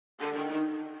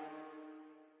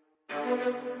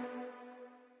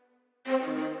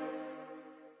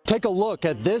Take a look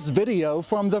at this video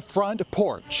from the front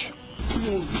porch.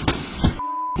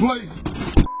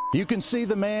 You can see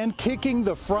the man kicking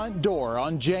the front door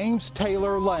on James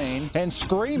Taylor Lane and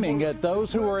screaming at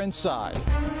those who are inside.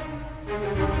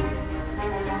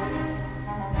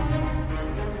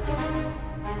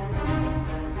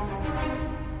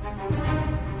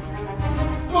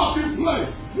 Fucking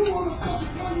play! You wanna fucking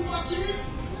play my kid?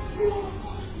 You wanna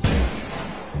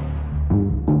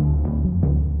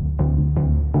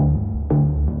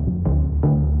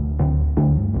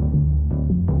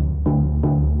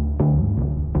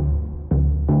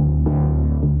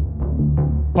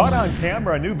Caught on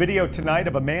camera, a new video tonight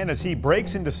of a man as he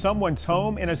breaks into someone's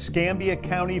home in Escambia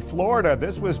County, Florida.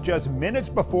 This was just minutes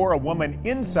before a woman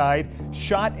inside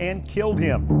shot and killed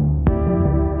him.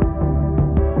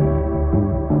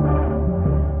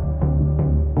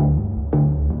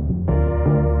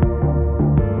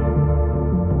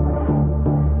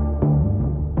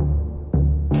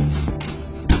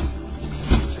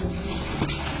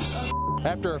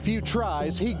 After a few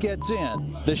tries, he gets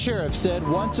in. The sheriff said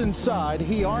once inside,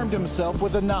 he armed himself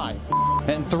with a knife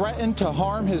and threatened to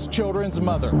harm his children's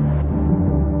mother.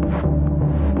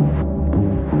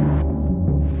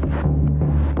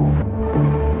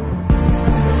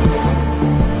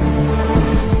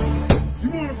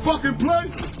 You wanna fucking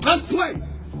play? Let's play!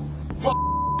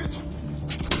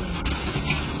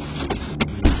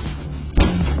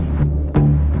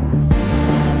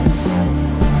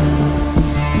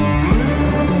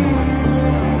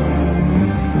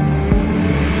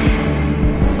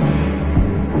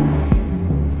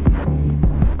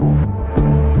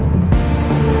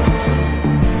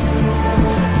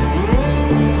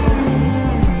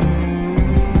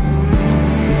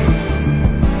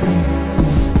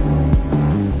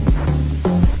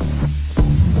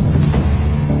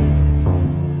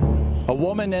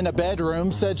 In a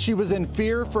bedroom said she was in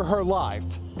fear for her life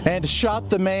and shot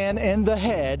the man in the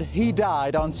head. He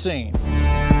died on scene. Let's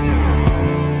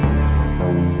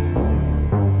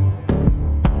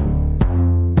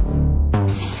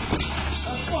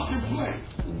fucking play.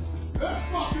 Let's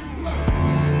fucking play.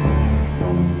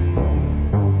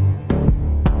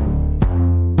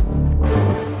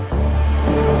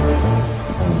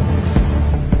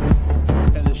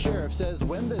 And the sheriff says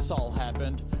when this all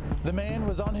happened, the man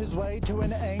was on his way to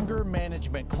an anger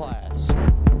management class.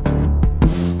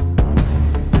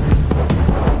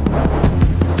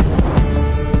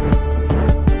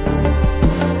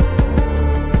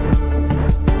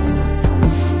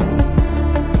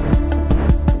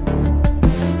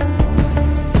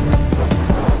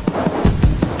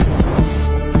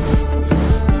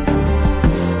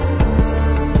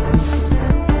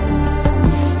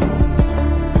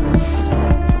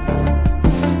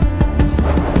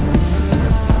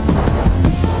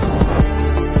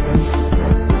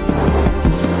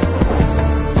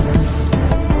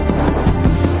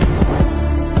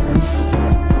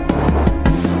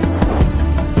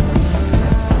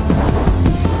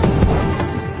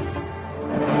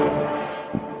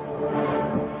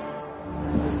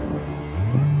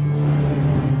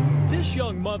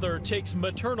 Mother takes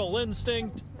maternal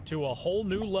instinct to a whole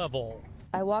new level.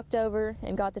 I walked over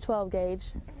and got the 12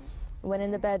 gauge, went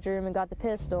in the bedroom and got the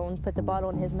pistol and put the bottle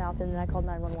in his mouth, and then I called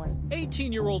 911.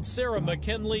 18-year-old Sarah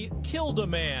McKinley killed a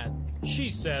man, she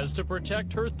says, to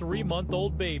protect her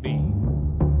 3-month-old baby.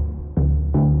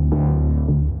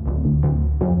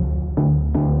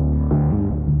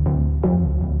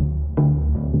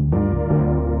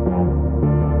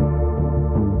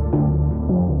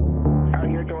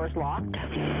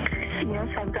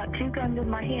 I've got 2 guns in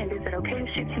my hand. Is it okay to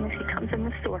shoot him if he comes in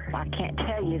the store? I can't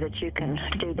tell you that you can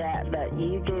do that, but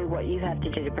you do what you have to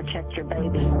do to protect your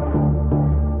baby.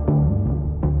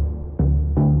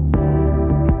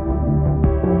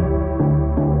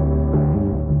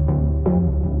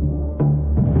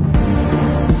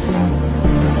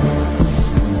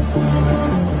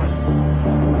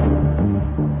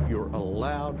 You're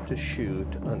allowed to shoot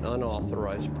an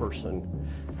unauthorized person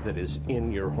that is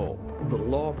in your home. The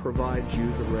law provides you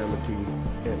the remedy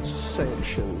and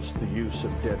sanctions the use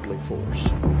of deadly force.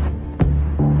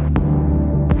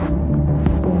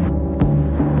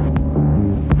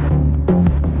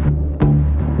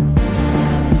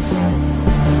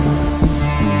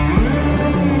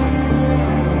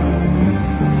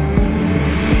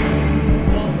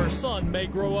 While her son may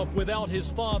grow up without his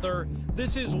father,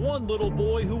 this is one little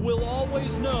boy who will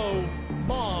always know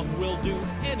Mom will do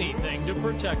anything to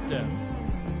protect him.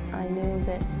 I knew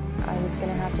that I was going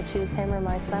to have to choose him or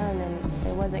my son, and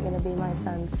it wasn't going to be my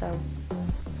son, so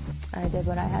I did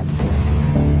what I had to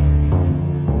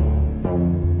do. Video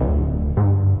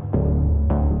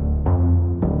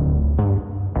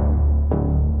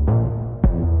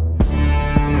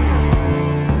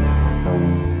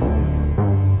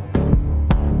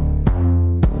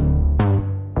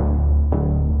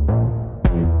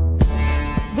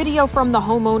from the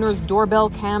homeowner's doorbell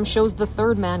cam shows the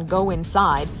third man go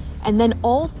inside, and then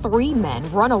all three men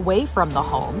run away from the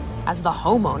home as the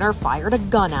homeowner fired a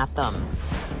gun at them.